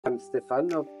I'm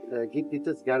Stefan of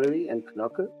Pieters Gallery and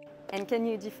Knocke. And can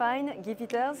you define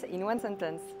Pieters in one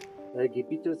sentence?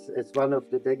 Pieters is one of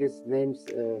the biggest names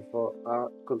for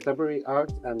contemporary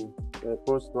art and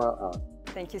post-war art.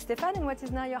 Thank you, Stefan. And what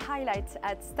is now your highlight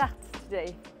at Start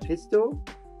today? Christo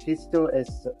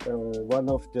is one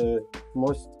of the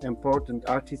most important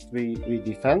artists we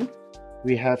defend.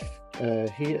 We have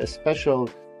here a special,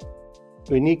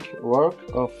 unique work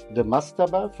of the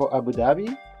Mastaba for Abu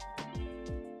Dhabi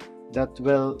that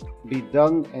will be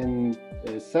done in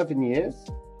 7 years,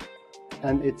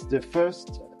 and it's the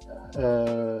first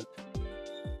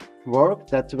work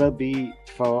that will be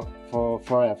for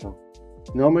forever.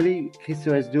 Normally,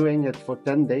 Christo is doing it for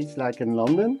 10 days, like in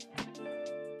London,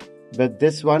 but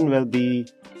this one will be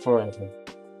forever.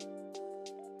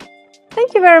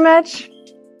 Thank you very much.